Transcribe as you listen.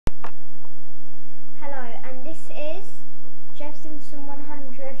is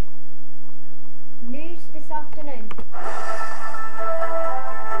Jamesstevenson100 news this afternoon.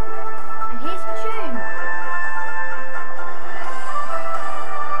 And here's the tune.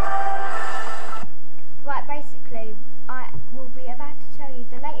 Right, basically, I will be about to tell you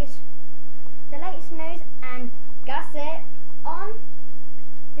the latest news and gossip on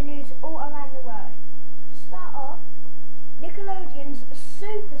the news all around the world. To start off, Nickelodeon's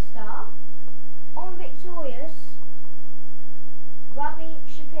superstar on Victorious, Robbie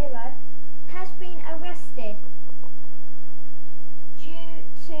Shapiro, has been arrested due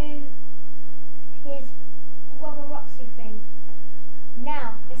to his Robberazzi thing.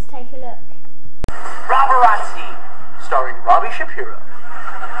 Now, let's take a look. Robberazzi, starring Robbie Shapiro.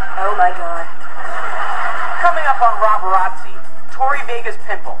 Oh my god. Coming up on Robberazzi, Tori Vega's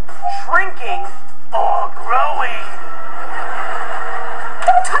pimple, shrinking or growing.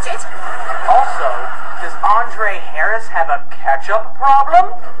 Don't touch it! Also, does Andre Harris have a ketchup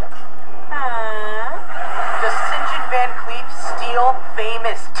problem? Does St. John Van Cleef steal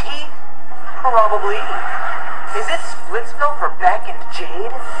famous teeth? Probably. Is it Splitsville for Beck and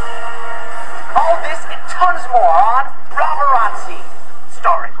Jade? All this and tons more on Robberazzi,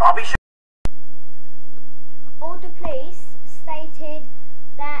 starring Robbie Shapiro. All the police stated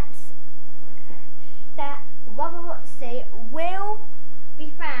that Robberazzi will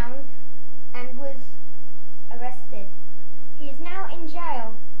be found and was arrested. He is now in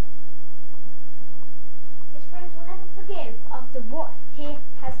jail. His friends will never forgive after what he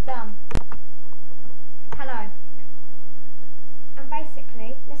has done. Hello. And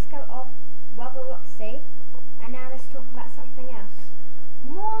basically, let's go off Robberazzi, and now let's talk about something else.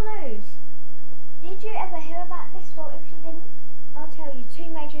 More news. Did you ever hear about this? Well, if you didn't, I'll tell you two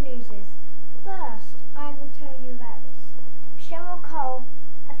major newses. First, I will tell you about this. Cheryl Cole,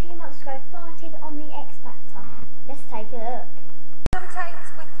 a few months ago, farted on the X Factor. Let's take a look.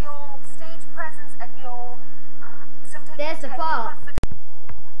 Sometimes with your stage presence and your... There's the fart.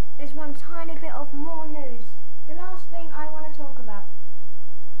 There's one tiny bit of more news. The last thing I want to talk about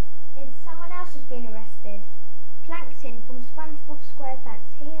is someone else has been arrested. Plankton from SpongeBob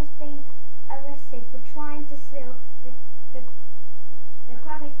SquarePants. He has been arrested for trying to steal the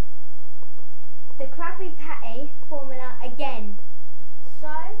Krabby Patty formula again. So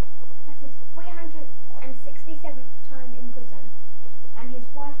that's his 367th time in prison, and his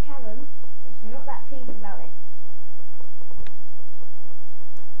wife Karen is not that pleased about it.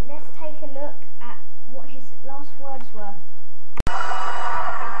 Let's take a look at what his last words were.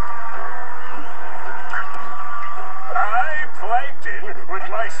 I, Plankton, with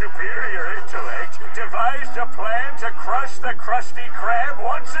my superior intellect, devised a plan to crush the Krusty Krab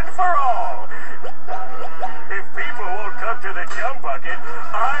once and for all. If people won't come to the chum bucket,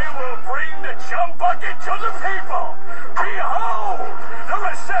 I will bring the chum bucket to the people. Behold, the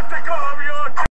receptacle of your